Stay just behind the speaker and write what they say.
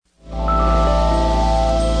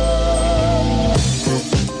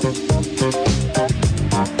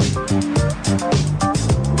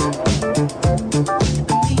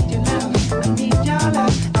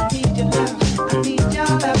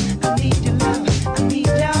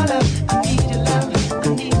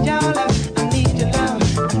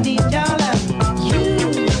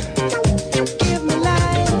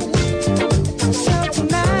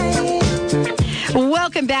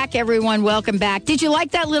everyone. Welcome back. Did you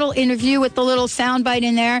like that little interview with the little soundbite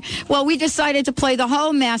in there? Well, we decided to play the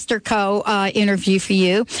whole Master Co. Interview for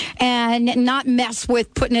you and not mess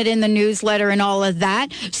with putting it in the newsletter and all of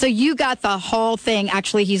that. So you got the whole thing.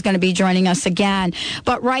 Actually, he's going to be joining us again.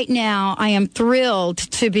 But right now, I am thrilled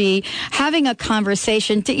to be having a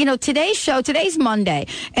conversation. Today's Monday.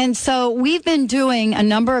 And so we've been doing a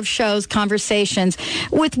number of shows, conversations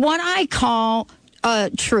with what I call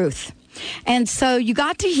truth. And so you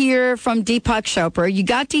got to hear from Deepak Chopra, you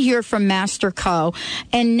got to hear from Master Co,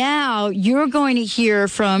 and now you're going to hear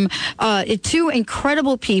from two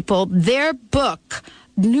incredible people. Their book,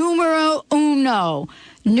 Numero Uno,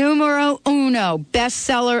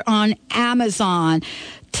 bestseller on Amazon,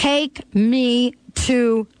 Take Me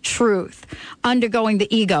to Truth, Undergoing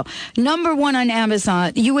the Ego. Number one on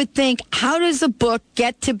Amazon. You would think, how does a book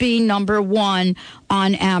get to be number one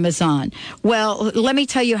on Amazon? Well, let me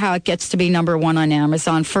tell you how it gets to be number one on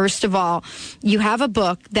Amazon. First of all, you have a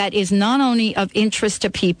book that is not only of interest to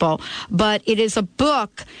people, but it is a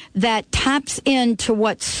book that taps into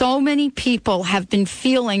what so many people have been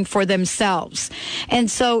feeling for themselves. And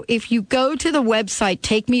so if you go to the website,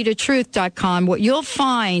 TakeMeToTruth.com, what you'll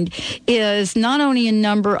find is not only a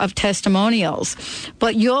number of testimonials,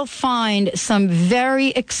 but you'll find some very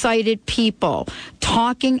excited people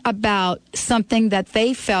talking about something that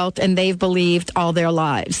they felt and they've believed all their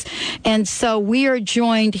lives. And so we are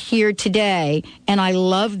joined here today, and I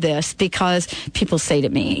love this because people say to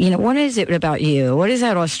me, what is it about you? What is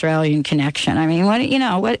that Australian connection? I mean,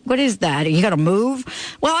 what is that? Are you going to move?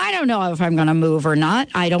 Well, I don't know if I'm going to move or not.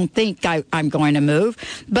 I don't think I'm going to move.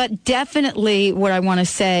 But definitely what I want to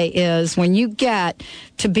say is when you get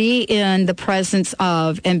to be in the presence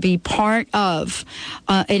of and be part of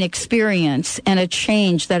an experience and a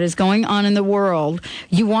change that is going on in the world,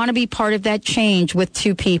 you want to be part of that change with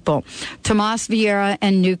two people, Tomas Vieira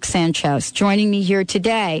and Nuke Sanchez, joining me here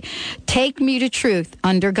today. Take Me to Truth,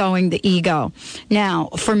 Undergoing the Ego. Now,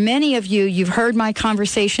 for many of you, you've heard my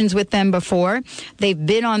conversations with them before. They've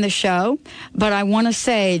been on the show, but I want to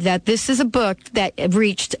say that this is a book that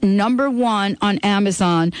reached number one on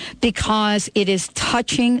Amazon because it is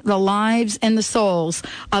touching the lives and the souls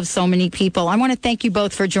of so many people. I want to thank you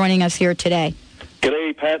both for joining us here today.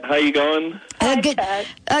 G'day, Pat. How you going?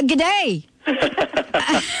 G'day.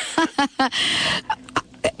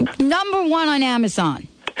 Number one on Amazon.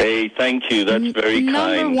 Hey, thank you. That's very kind.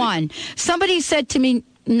 Number one. Somebody said to me,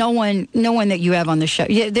 no one that you have on the show.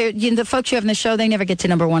 The folks you have on the show, they never get to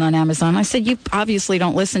number one on Amazon. I said, you obviously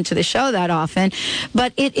don't listen to the show that often,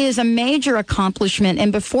 but it is a major accomplishment.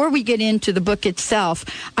 And before we get into the book itself,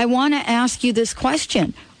 I want to ask you this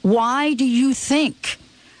question. Why do you think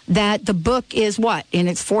that the book is in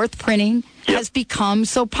its fourth printing has become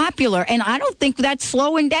so popular? And I don't think that's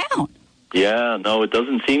slowing down. Yeah, no, it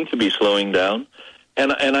doesn't seem to be slowing down.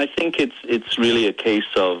 And I think it's really a case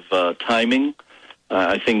of timing.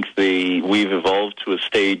 I think we've evolved to a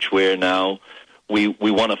stage where now we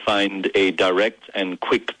want to find a direct and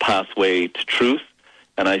quick pathway to truth.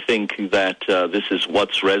 And I think that this is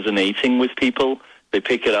what's resonating with people. They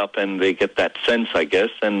pick it up and they get that sense, I guess.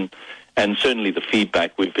 And certainly the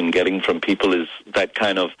feedback we've been getting from people is that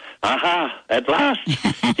kind of, aha, at last,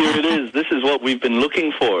 here it is. This is what we've been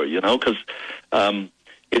looking for, because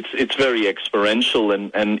it's very experiential.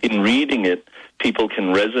 And in reading it, people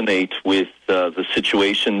can resonate with the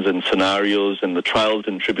situations and scenarios and the trials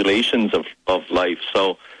and tribulations of life.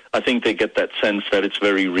 So I think they get that sense that it's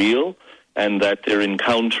very real and that they're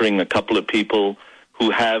encountering a couple of people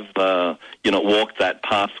who have, walked that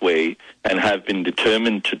pathway and have been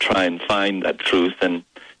determined to try and find that truth. And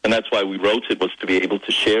that's why we wrote it, was to be able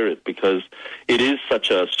to share it, because it is such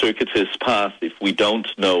a circuitous path if we don't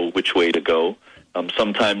know which way to go.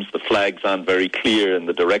 Sometimes the flags aren't very clear and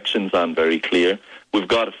the directions aren't very clear. We've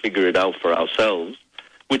got to figure it out for ourselves,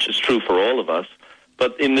 which is true for all of us.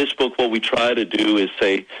 But in this book, what we try to do is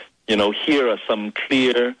say, here are some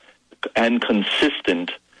clear and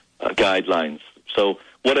consistent guidelines. So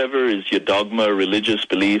whatever is your dogma, religious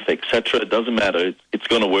belief, etc., it doesn't matter. It's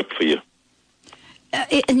going to work for you.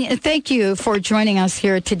 Thank you for joining us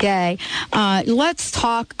here today. Let's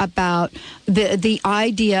talk about the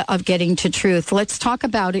idea of getting to truth. Let's talk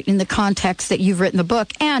about it in the context that you've written the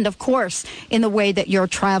book and, of course, in the way that you're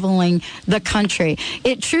traveling the country.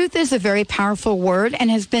 Truth is a very powerful word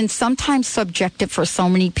and has been sometimes subjective for so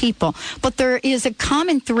many people. But there is a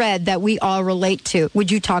common thread that we all relate to.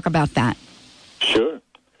 Would you talk about that? Sure.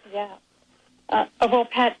 Yeah. Well,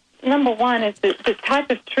 Pat, number one is the type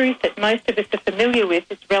of truth that most of us are familiar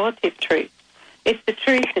with is relative truth. It's the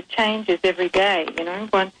truth that changes every day,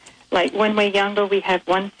 When we're younger, we have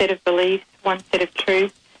one set of beliefs, one set of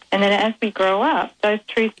truth, And then as we grow up, those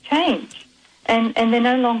truths change, and they're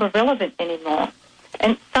no longer relevant anymore.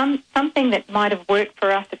 And something that might have worked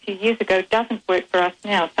for us a few years ago doesn't work for us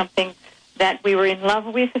now. Something that we were in love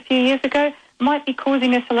with a few years ago might be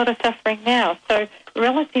causing us a lot of suffering now. So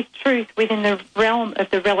relative truth within the realm of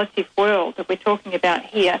the relative world that we're talking about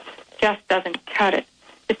here just doesn't cut it.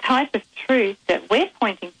 The type of truth that we're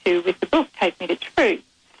pointing to with the book, Take Me to Truth,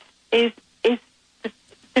 is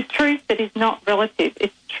the truth that is not relative.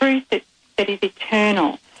 It's truth that is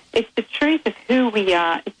eternal. It's the truth of who we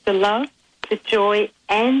are. It's the love, the joy,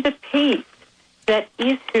 and the peace that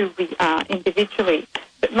is who we are individually.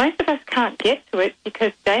 But most of us can't get to it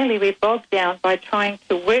because daily we're bogged down by trying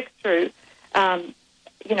to work through,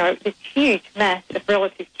 this huge mass of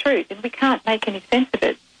relative truth, and we can't make any sense of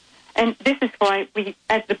it. And this is why we,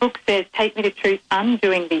 as the book says, Take Me to Truth,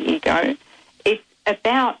 Undoing the Ego. It's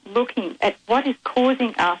about looking at what is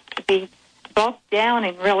causing us to be bogged down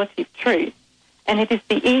in relative truth. And it is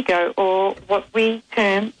the ego, or what we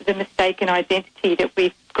term the mistaken identity that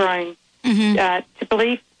we've grown to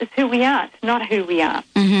believe is who we are. It's not who we are.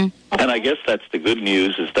 Mm-hmm. And I guess that's the good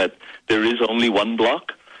news, is that there is only one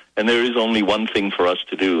block, and there is only one thing for us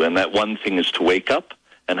to do, and that one thing is to wake up,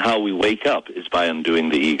 and how we wake up is by undoing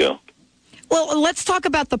the ego. Well, let's talk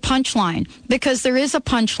about the punchline, because there is a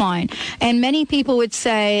punchline, and many people would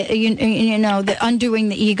say, that undoing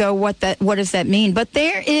the ego, what does that mean? But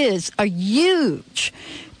there is a huge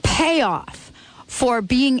payoff for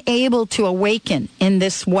being able to awaken in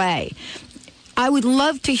this way. I would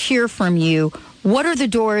love to hear from you. What are the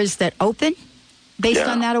doors that open based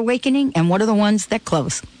on that awakening, and what are the ones that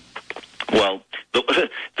close? Well,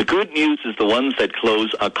 the good news is the ones that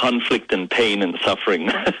close are conflict and pain and suffering.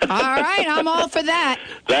 All right, I'm all for that.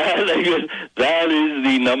 That is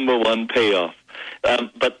the number one payoff.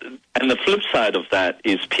 And the flip side of that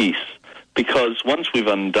is peace, because once we've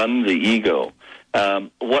undone the ego,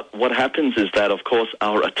 what happens is that, of course,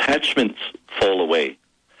 our attachments fall away.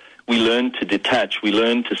 We learn to detach. We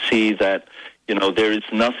learn to see that, there is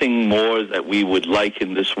nothing more that we would like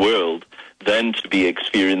in this world than to be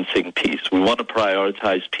experiencing peace. We want to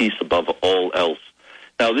prioritize peace above all else.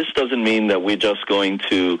 Now, this doesn't mean that we're just going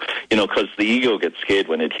to, because the ego gets scared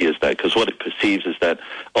when it hears that, because what it perceives is that,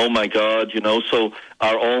 oh my God, so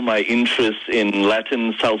are all my interests in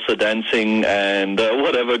Latin salsa dancing and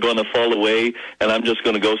whatever going to fall away, and I'm just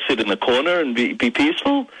going to go sit in a corner and be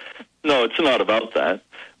peaceful? No, it's not about that.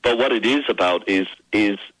 But what it is about is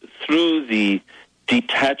through the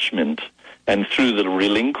detachment and through the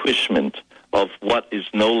relinquishment of what is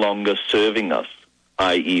no longer serving us,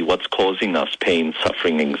 i.e. what's causing us pain,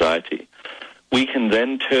 suffering, anxiety, we can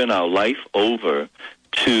then turn our life over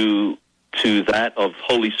to that of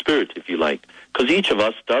Holy Spirit, if you like. Because each of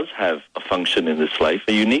us does have a function in this life,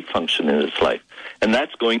 a unique function in this life. And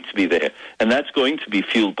that's going to be there. And that's going to be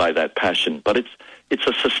fueled by that passion. But it's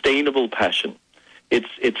a sustainable passion.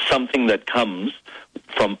 It's something that comes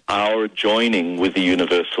from our joining with the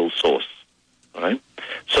universal source. All right?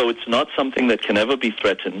 So it's not something that can ever be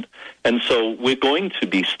threatened. And so we're going to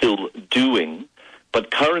be still doing, but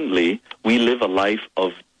currently we live a life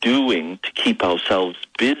of doing to keep ourselves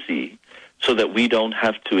busy so that we don't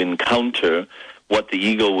have to encounter what the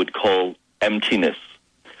ego would call emptiness.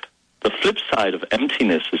 The flip side of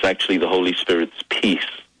emptiness is actually the Holy Spirit's peace.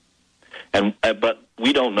 But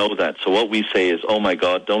we don't know that. So what we say is, oh my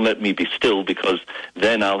God, don't let me be still, because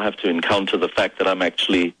then I'll have to encounter the fact that I'm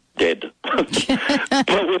actually dead. But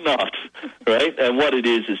we're not, right? And what it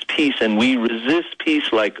is peace, and we resist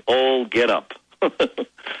peace like all get up.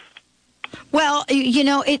 Well,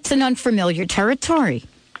 it's an unfamiliar territory.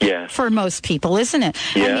 Yeah. For most people, isn't it?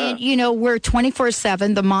 Yeah. I mean, we're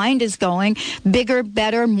 24/7. The mind is going bigger,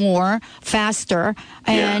 better, more, faster,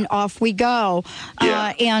 and off we go.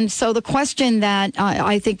 Yeah. And so the question that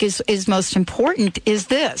I think is most important is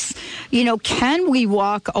this. Can we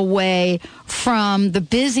walk away from the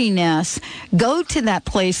busyness, go to that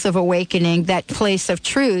place of awakening, that place of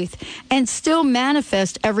truth, and still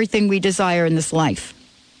manifest everything we desire in this life?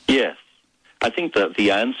 Yes. I think that the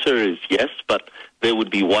answer is yes, but there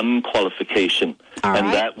would be one qualification,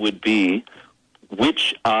 and that would be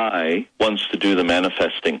which eye wants to do the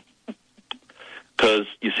manifesting. Because,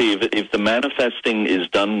 you see, if the manifesting is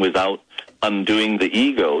done without undoing the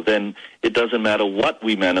ego, then it doesn't matter what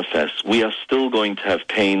we manifest. We are still going to have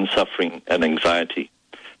pain, suffering, and anxiety.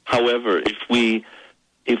 However, if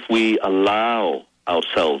we allow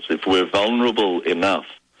ourselves, if we're vulnerable enough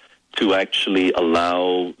to actually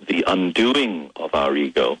allow the undoing of our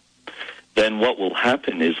ego, then what will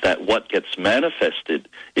happen is that what gets manifested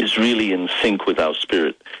is really in sync with our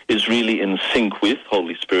spirit, is really in sync with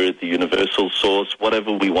Holy Spirit, the universal source,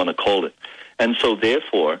 whatever we want to call it. And so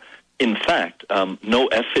therefore, in fact, no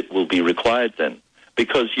effort will be required then,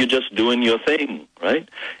 because you're just doing your thing, right?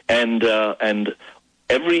 And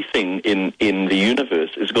everything in the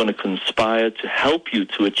universe is going to conspire to help you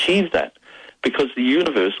to achieve that, because the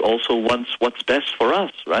universe also wants what's best for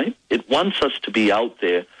us, right? It wants us to be out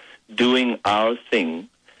there doing our thing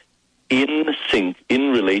in sync,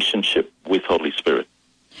 in relationship with Holy Spirit.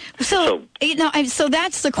 So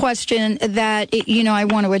that's the question that, I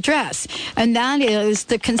want to address, and that is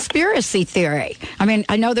the conspiracy theory. I mean,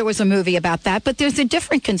 I know there was a movie about that, but there's a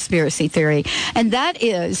different conspiracy theory, and that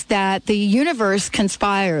is that the universe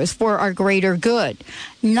conspires for our greater good,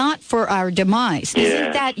 not for our demise. Yeah.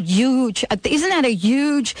 Isn't that huge? Isn't that a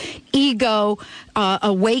huge ego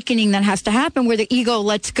awakening that has to happen, where the ego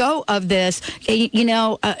lets go of this?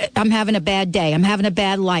 I'm having a bad day. I'm having a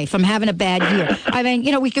bad life. I'm having a bad year. I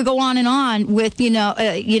mean, we could go on and on with,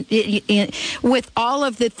 with all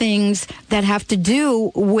of the things that have to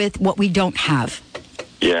do with what we don't have.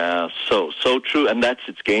 Yeah, so true, and that's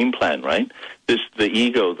its game plan, right? The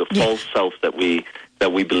ego, the false self that we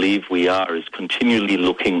believe we are, is continually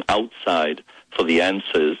looking outside for the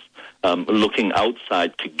answers, looking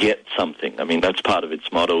outside to get something. I mean, that's part of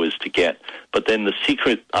its motto, is to get. But then the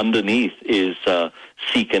secret underneath is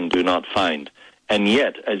seek and do not find. And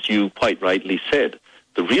yet, as you quite rightly said,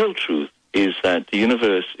 the real truth is that the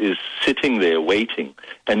universe is sitting there waiting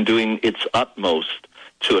and doing its utmost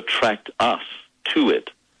to attract us to it,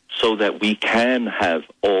 so that we can have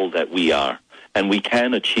all that we are, and we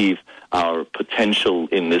can achieve our potential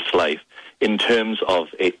in this life in terms of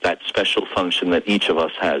that special function that each of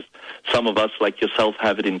us has. Some of us, like yourself,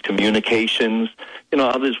 have it in communications.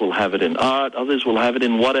 Others will have it in art. Others will have it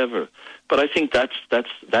in whatever. But I think that's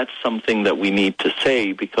something that we need to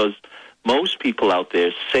say, because most people out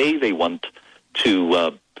there say they want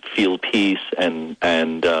to feel peace and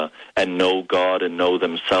know God and know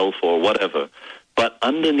themselves or whatever. But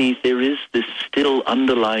underneath there is this still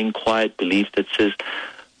underlying quiet belief that says,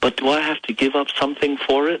 but do I have to give up something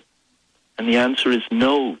for it? And the answer is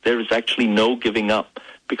no. There is actually no giving up,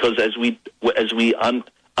 because as we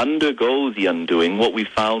undergo the undoing, what we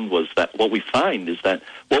find is that what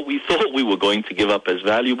we thought we were going to give up as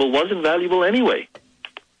valuable wasn't valuable anyway.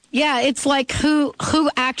 Yeah, it's like who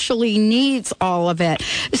actually needs all of it.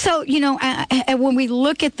 So, when we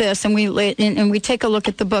look at this and we take a look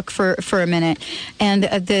at the book for a minute, and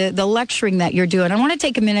the lecturing that you're doing, I want to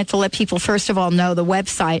take a minute to let people, first of all, know the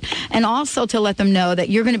website, and also to let them know that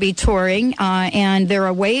you're going to be touring, and there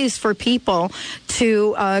are ways for people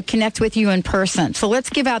to connect with you in person. So let's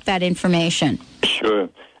give out that information. Sure.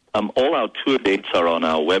 All our tour dates are on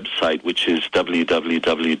our website, which is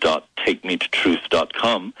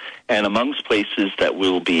www.takemetotruth.com. And amongst places that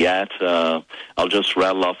we'll be at, I'll just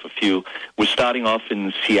rattle off a few. We're starting off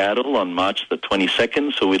in Seattle on March the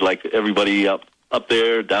 22nd, so we'd like everybody up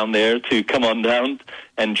there, down there, to come on down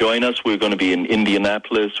and join us. We're going to be in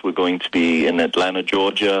Indianapolis. We're going to be in Atlanta,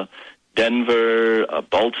 Georgia, Denver,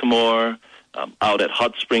 Baltimore, out at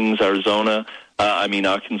Hot Springs, Arkansas.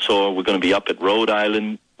 We're going to be up at Rhode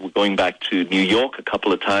Island. We're going back to New York a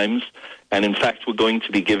couple of times. And in fact, we're going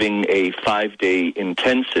to be giving a 5-day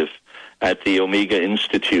intensive at the Omega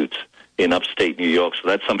Institute in upstate New York. So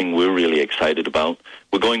that's something we're really excited about.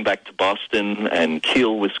 We're going back to Boston and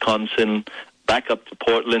Kiel, Wisconsin, back up to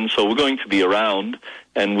Portland. So we're going to be around,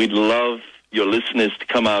 and we'd love your listeners to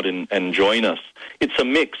come out and join us. It's a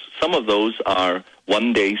mix. Some of those are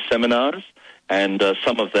one-day seminars, and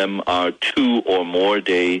some of them are 2 or more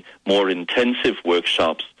day, more intensive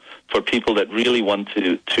workshops for people that really want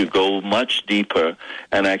to go much deeper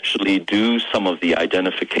and actually do some of the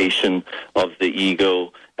identification of the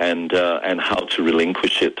ego and how to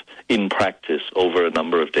relinquish it in practice over a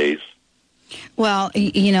number of days. Well,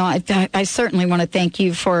 I certainly want to thank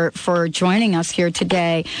you for joining us here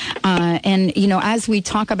today. And, as we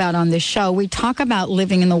talk about on this show, we talk about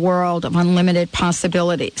living in the world of unlimited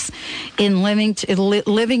possibilities, in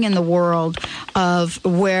living in the world of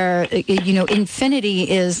where, infinity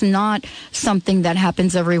is not something that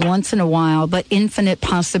happens every once in a while, but infinite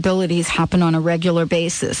possibilities happen on a regular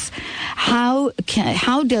basis. How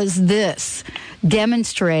does this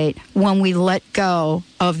demonstrate when we let go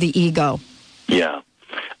of the ego? Yeah.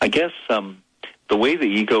 I guess the way the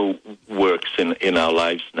ego works in our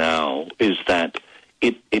lives now is that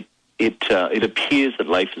it appears that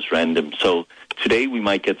life is random. So today we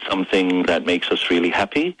might get something that makes us really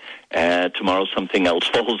happy. Tomorrow something else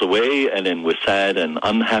falls away, and then we're sad and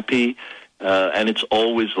unhappy. And it's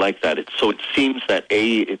always like that. So it seems that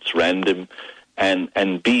A, it's random,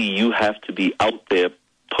 and B, you have to be out there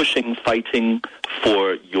pushing, fighting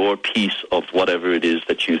for your piece of whatever it is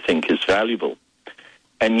that you think is valuable.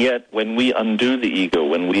 And yet, when we undo the ego,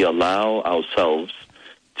 when we allow ourselves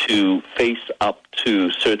to face up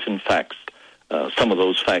to certain facts, some of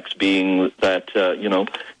those facts being that,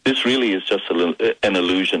 this really is just an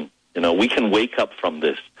illusion. We can wake up from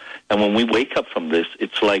this. And when we wake up from this,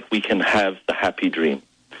 it's like we can have the happy dream.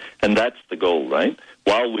 And that's the goal, right?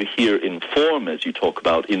 While we're here in form, as you talk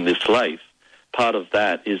about, in this life, part of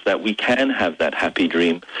that is that we can have that happy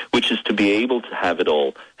dream, which is to be able to have it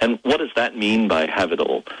all. And what does that mean by have it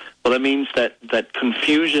all? Well, that means that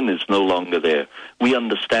confusion is no longer there. We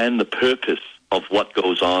understand the purpose of what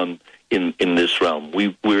goes on in this realm.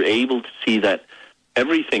 We're able to see that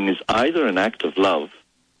everything is either an act of love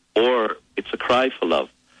or it's a cry for love.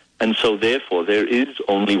 And so, therefore, there is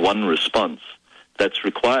only one response that's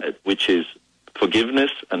required, which is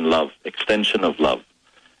forgiveness and love, extension of love.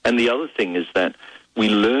 And the other thing is that we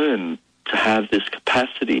learn to have this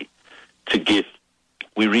capacity to give.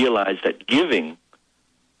 We realize that giving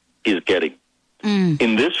is getting.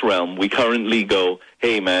 In this realm, we currently go,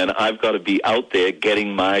 hey, man, I've got to be out there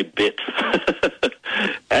getting my bit.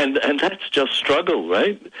 and that's just struggle,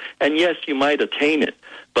 right? And yes, you might attain it,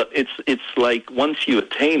 but it's like once you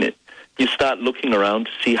attain it, you start looking around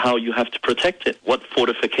to see how you have to protect it. What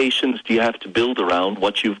fortifications do you have to build around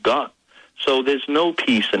what you've got? So there's no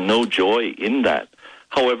peace and no joy in that.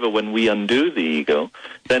 However, when we undo the ego,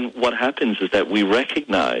 then what happens is that we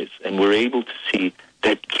recognize and we're able to see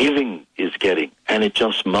that giving is getting, and it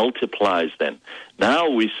just multiplies then. Now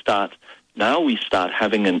we start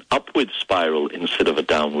having an upward spiral instead of a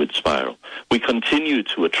downward spiral. We continue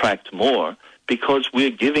to attract more because we're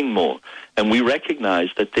giving more. And we recognize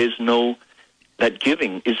that that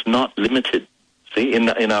giving is not limited. See, in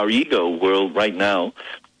our ego world right now,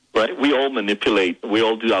 right, we all manipulate, we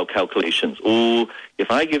all do our calculations. Oh, if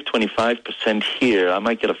I give 25% here, I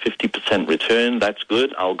might get a 50% return. That's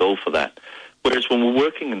good. I'll go for that. Whereas when we're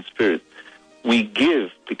working in spirit, we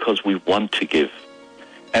give because we want to give.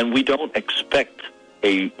 And we don't expect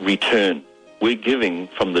a return. We're giving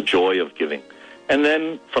from the joy of giving. And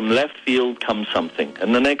then from left field comes something.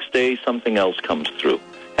 And the next day, something else comes through.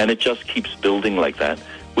 And it just keeps building like that,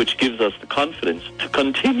 which gives us the confidence to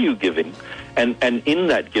continue giving. And in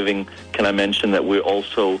that giving, can I mention that we're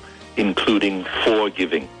also including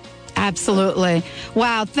forgiving. Absolutely.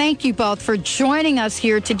 Wow. Thank you both for joining us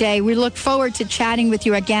here today. We look forward to chatting with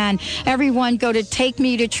you again. Everyone, go to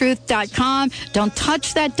TakeMeToTruth.com. Don't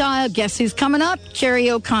touch that dial. Guess who's coming up? Jerry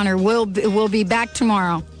O'Connor. We'll be back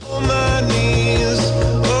tomorrow.